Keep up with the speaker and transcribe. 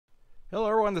Hello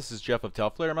everyone, this is Jeff of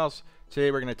Fledermaus.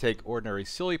 Today we're going to take ordinary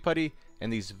Silly Putty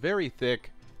and these very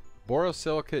thick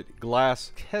borosilicate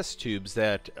glass test tubes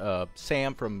that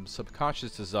Sam from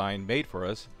Subconscious Design made for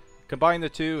us, combine the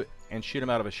two and shoot them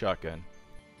out of a shotgun.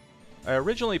 I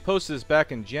originally posted this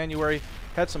back in January,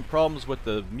 had some problems with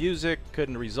the music,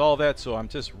 couldn't resolve that, so I'm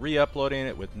just re-uploading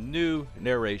it with new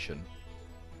narration.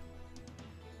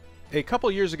 A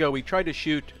couple years ago we tried to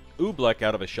shoot oobleck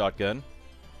out of a shotgun.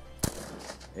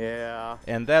 Yeah.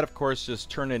 And that of course just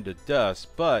turned into dust,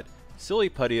 but Silly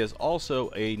Putty is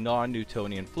also a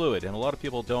non-Newtonian fluid, and a lot of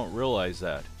people don't realize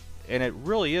that. And it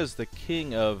really is the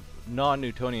king of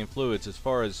non-Newtonian fluids as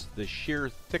far as the sheer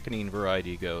thickening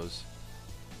variety goes.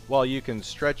 While you can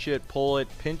stretch it, pull it,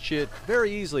 pinch it very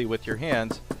easily with your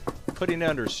hands, putting it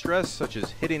under stress, such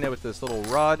as hitting it with this little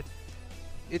rod,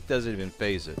 it doesn't even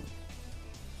faze it.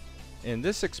 In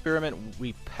this experiment,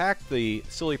 we packed the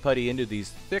Silly Putty into these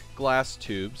thick glass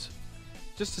tubes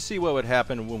just to see what would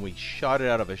happen when we shot it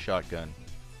out of a shotgun.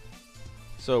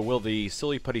 So will the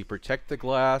Silly Putty protect the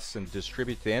glass and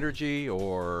distribute the energy,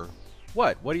 or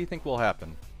what? What do you think will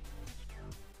happen?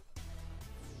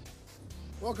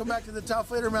 Welcome back to the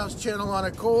Fledermaus channel on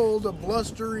a cold,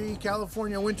 blustery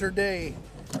California winter day.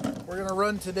 We're going to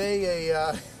run today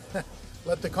a,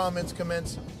 let the comments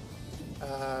commence.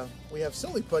 We have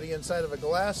Silly Putty inside of a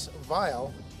glass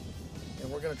vial, and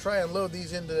we're going to try and load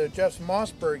these into Jeff's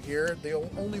Mossberg here. The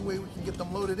only way we can get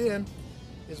them loaded in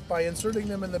is by inserting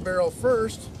them in the barrel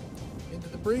first, into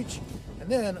the breech, and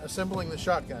then assembling the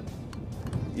shotgun.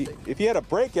 If you had a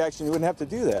brake action, you wouldn't have to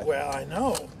do that. Well, I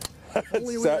know. If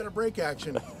only we had a brake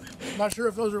action. I'm not sure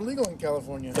if those are legal in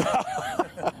California.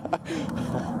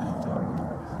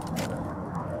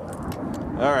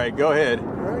 All right, go ahead. All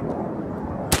right.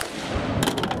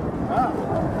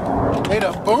 Ah, made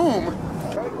a boom.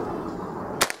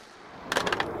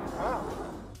 Wow.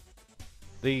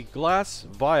 The glass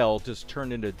vial just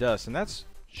turned into dust, and that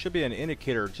should be an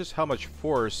indicator of just how much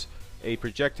force a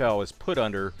projectile is put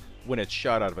under when it's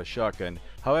shot out of a shotgun.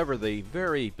 However, the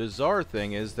very bizarre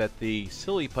thing is that the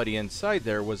Silly Putty inside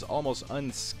there was almost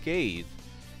unscathed.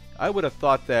 I would have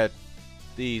thought that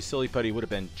the Silly Putty would have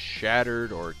been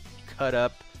shattered or cut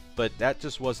up, but that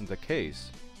just wasn't the case.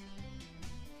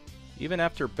 Even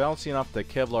after bouncing off the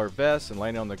Kevlar vest and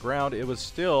landing on the ground, it was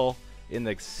still in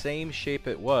the same shape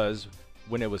it was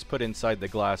when it was put inside the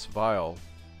glass vial.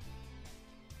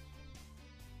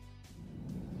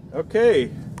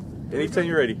 Okay. Anytime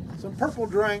you're ready. Some purple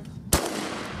drink.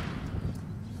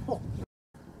 Oh.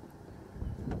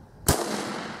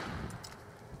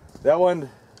 That one,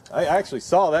 I actually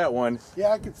saw that one.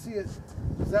 Yeah, I could see it.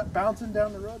 Is that bouncing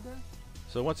down the road there?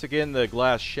 So once again, the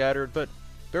glass shattered, but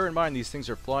bear in mind these things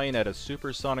are flying at a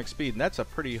supersonic speed, and that's a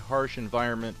pretty harsh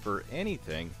environment for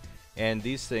anything. And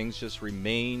these things just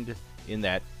remained in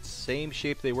that same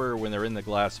shape they were when they're in the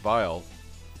glass vial.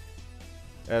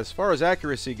 As far as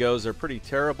accuracy goes, they're pretty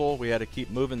terrible. We had to keep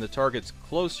moving the targets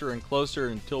closer and closer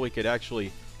until we could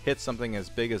actually hit something as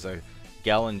big as a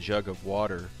gallon jug of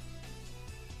water.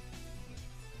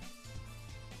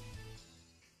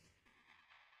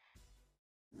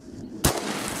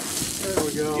 There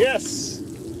we go. Yes!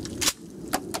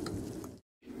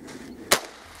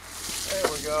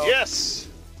 There we go. Yes!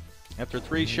 After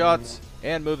 3 shots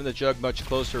and moving the jug much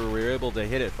closer, we were able to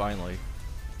hit it finally.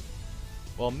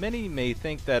 While many may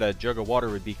think that a jug of water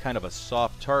would be kind of a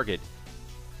soft target,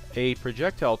 a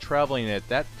projectile traveling at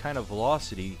that kind of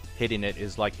velocity hitting it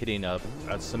is like hitting a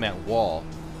cement wall.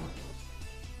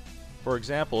 For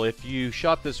example, if you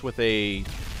shot this with a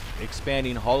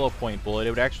expanding hollow point bullet,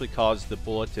 it would actually cause the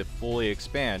bullet to fully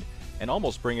expand and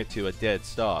almost bring it to a dead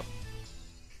stop.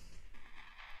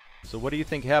 So what do you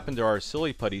think happened to our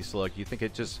Silly Putty slug? You think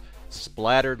it just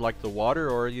splattered like the water,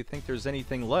 or do you think there's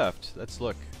anything left? Let's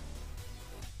look.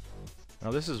 Now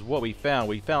this is what we found.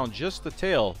 We found just the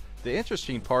tail. The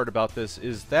interesting part about this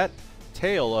is that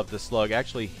tail of the slug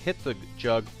actually hit the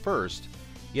jug first,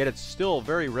 yet it's still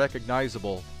very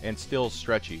recognizable and still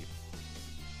stretchy.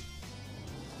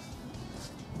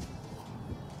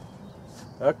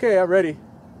 Okay, I'm ready.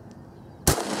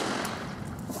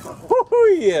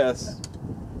 Woohoo, yes!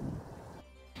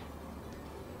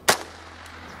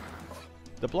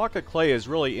 The block of clay is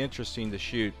really interesting to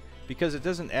shoot because it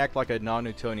doesn't act like a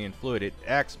non-Newtonian fluid. It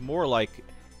acts more like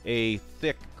a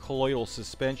thick colloidal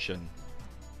suspension.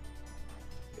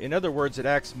 In other words, it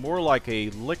acts more like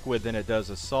a liquid than it does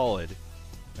a solid.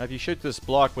 Now if you shoot this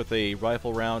block with a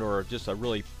rifle round or just a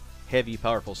really heavy,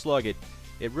 powerful slug, it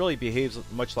really behaves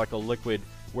much like a liquid,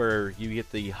 where you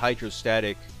get the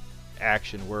hydrostatic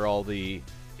action, where all the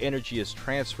energy is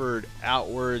transferred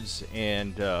outwards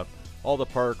and all the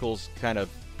particles kind of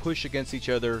push against each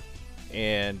other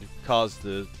and cause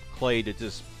the clay to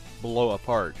just blow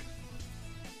apart.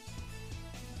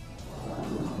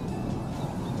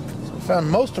 So we found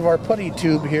most of our putty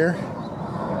tube here,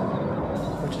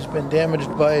 which has been damaged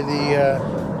by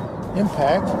the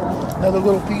impact. Another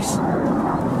little piece,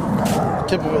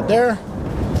 tip of it there.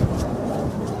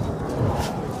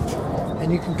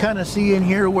 And you can kind of see in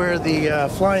here where the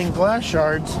flying glass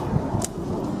shards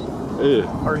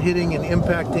are hitting and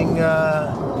impacting,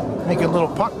 making little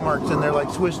pock marks in there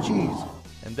like Swiss cheese.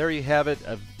 And there you have it,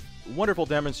 a wonderful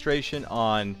demonstration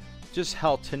on just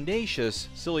how tenacious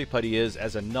Silly Putty is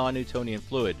as a non-Newtonian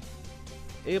fluid.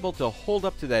 Able to hold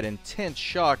up to that intense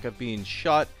shock of being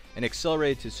shot and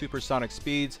accelerated to supersonic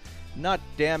speeds, not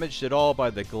damaged at all by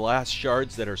the glass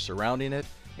shards that are surrounding it,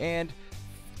 and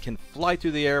can fly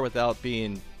through the air without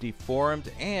being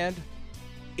deformed and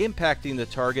impacting the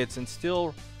targets and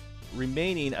still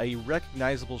remaining a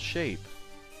recognizable shape.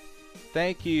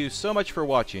 Thank you so much for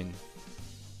watching.